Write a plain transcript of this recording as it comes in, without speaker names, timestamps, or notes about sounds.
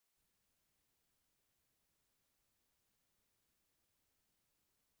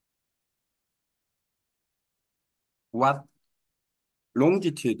What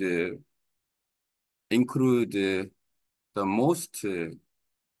longitude include the most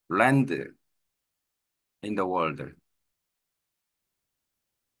land in the world?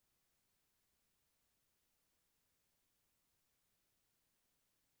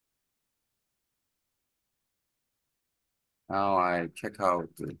 Now I check out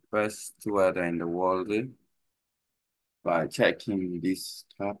the best weather in the world by checking this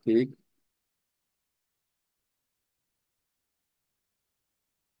topic.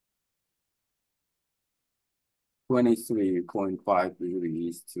 23.5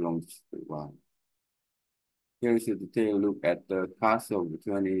 degrees to longitude. Wow. Here's a detailed look at the path of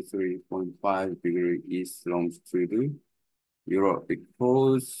 23.5 degree east longitude. Europe. It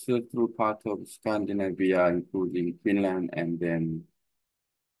goes through part of Scandinavia, including Finland, and then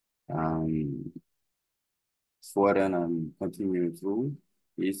um, Sweden, and continue through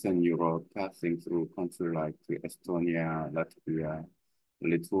Eastern Europe, passing through countries like Estonia, Latvia,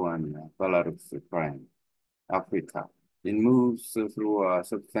 Lithuania, Belarus, Ukraine, Africa. It moves through a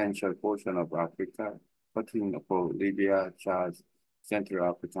substantial portion of Africa, cutting across Libya, Chad, Central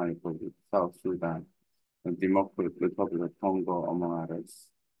African Republic, South Sudan, and Democratic Republic of Congo, among others.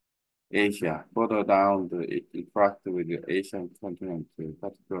 Asia, further down, it interacts with the Asian continent,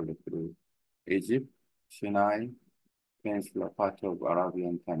 particularly through Egypt, Sinai, Peninsula, part of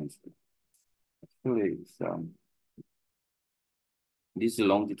Arabian Peninsula. Actually, this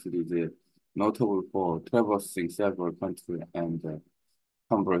longitude is notable for traversing several countries and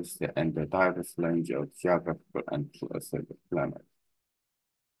covers and the diverse range of geographical and climate.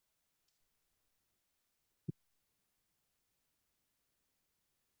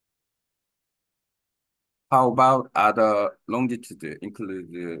 How about other longitude,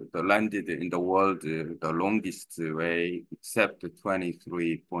 include the landed in the world, the longest way, except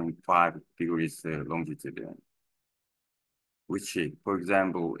 23.5 degrees longitude, which, for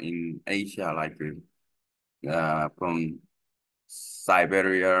example, in Asia, like from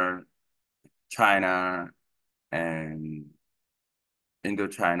Siberia, China, and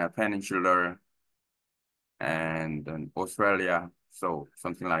Indochina Peninsula, and then Australia, so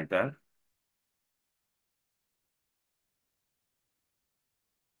something like that.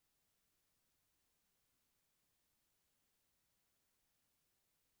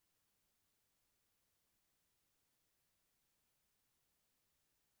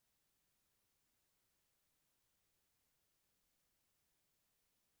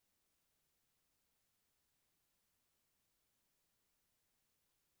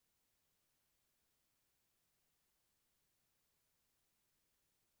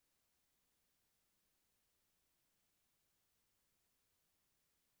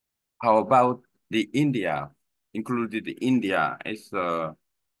 How about the India? Included India is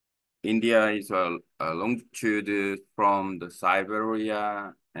India is a longitude from the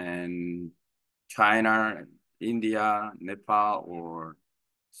Siberia and China, India, Nepal, or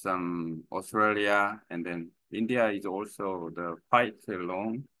some Australia, and then India is also the quite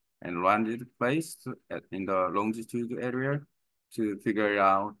long and rounded place in the longitude area to figure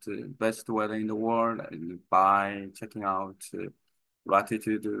out best weather in the world and by checking out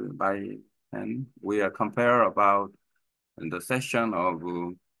latitude by and we are compare about the session of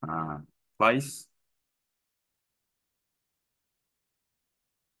uh, place.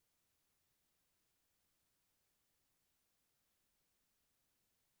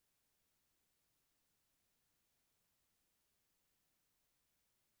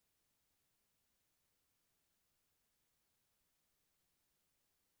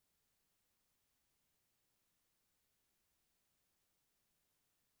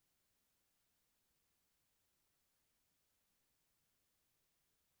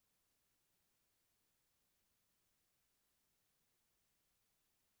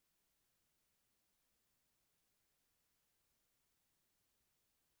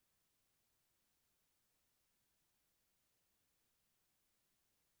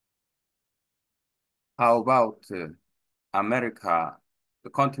 How about America, the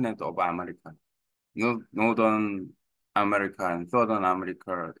continent of America? Northern America and Southern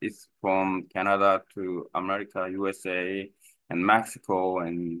America is from Canada to America, USA, and Mexico,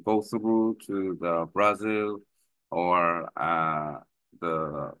 and go through to the Brazil or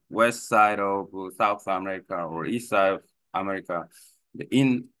the west side of South America or east side of America.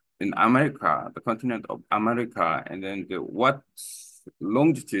 In in America, the continent of America, and then what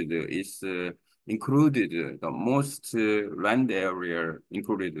longitude is included, the most land area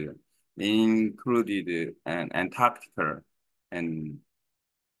included an Antarctica and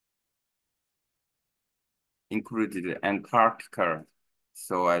included Antarctica.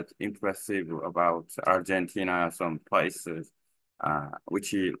 so impressive about Argentina, some places,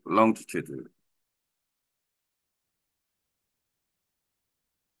 which is longitude.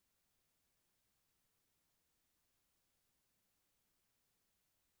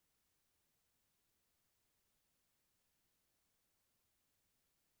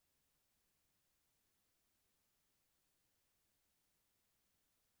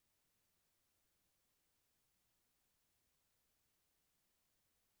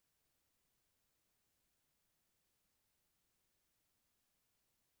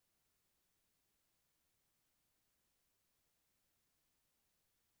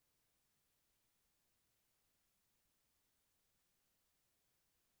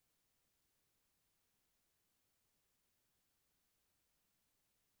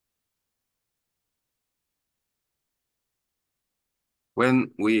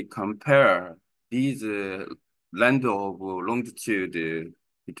 When we compare these land of longitude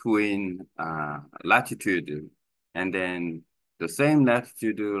between latitude and then the same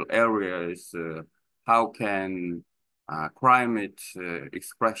latitude areas, how can climate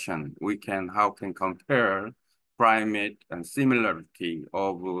expression, how can compare climate and similarity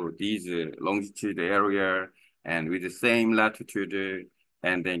of these longitude area and with the same latitude,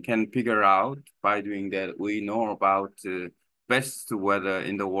 and then can figure out by doing that we know about best weather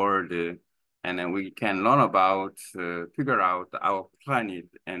in the world, and then we can learn about, figure out our planet,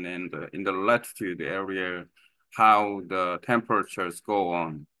 and then in the latitude area, how the temperatures go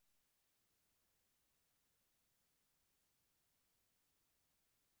on.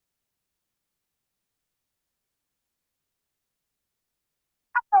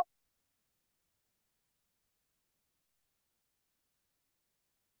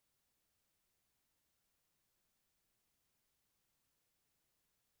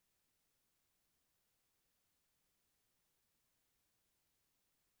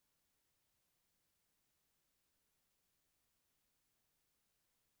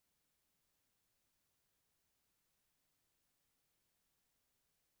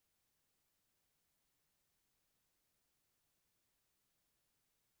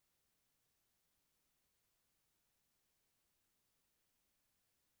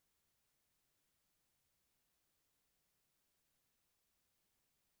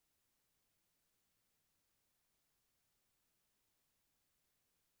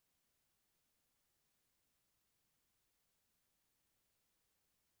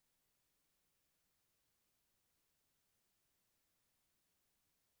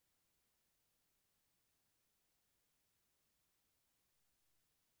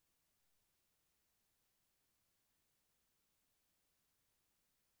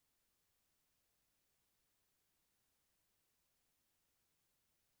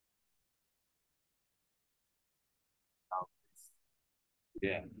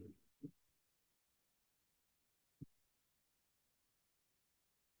 Yeah.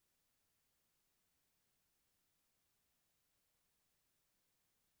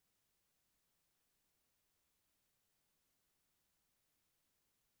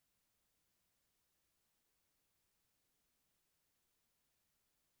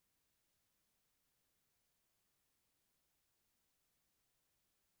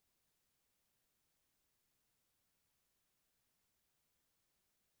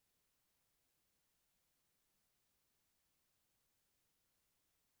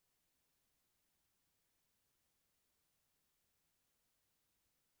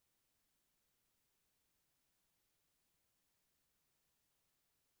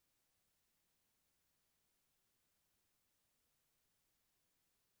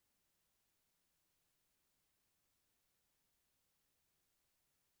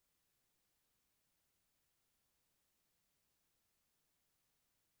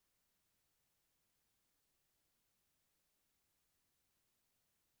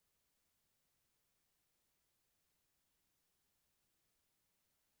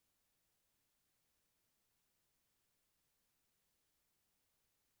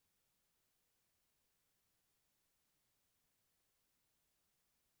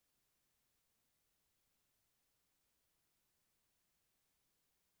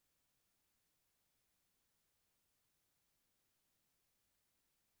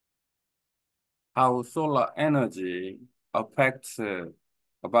 How solar energy affects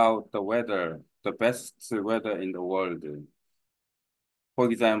about the weather, the best weather in the world.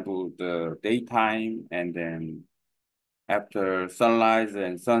 For example, the daytime, and then after sunrise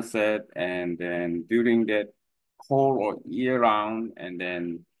and sunset, and then during that whole or year round, and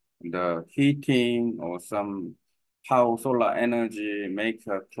then the heating or some how solar energy makes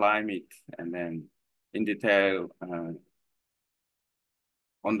a climate, and then in detail,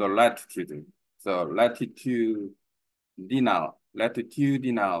 on the latitude. So latitudinal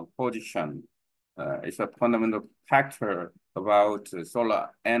position is a fundamental factor about solar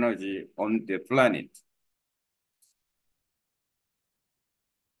energy on the planet.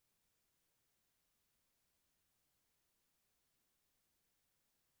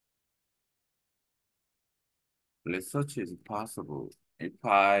 Research is possible if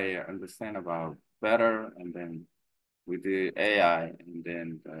I understand about better, and then with the AI, and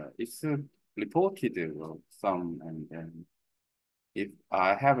then it's reported some, and then if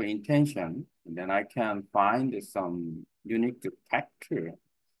I have an intention, and then I can find some unique factor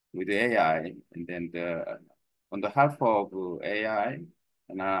with AI, and then on the help of AI,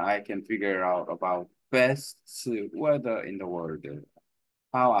 and I can figure out about best weather in the world,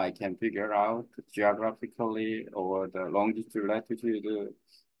 how I can figure out geographically or the longitude, latitude,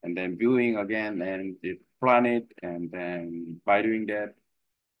 and then viewing again and the planet, and then by doing that,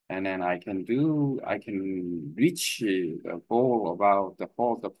 and then I can reach the goal about the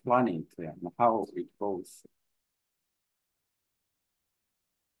whole the planet and how it goes.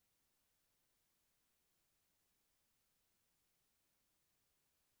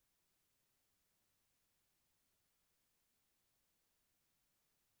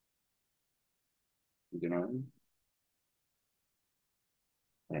 You know,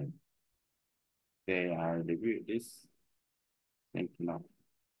 and they are review this, think,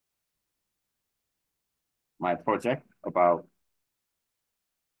 my project about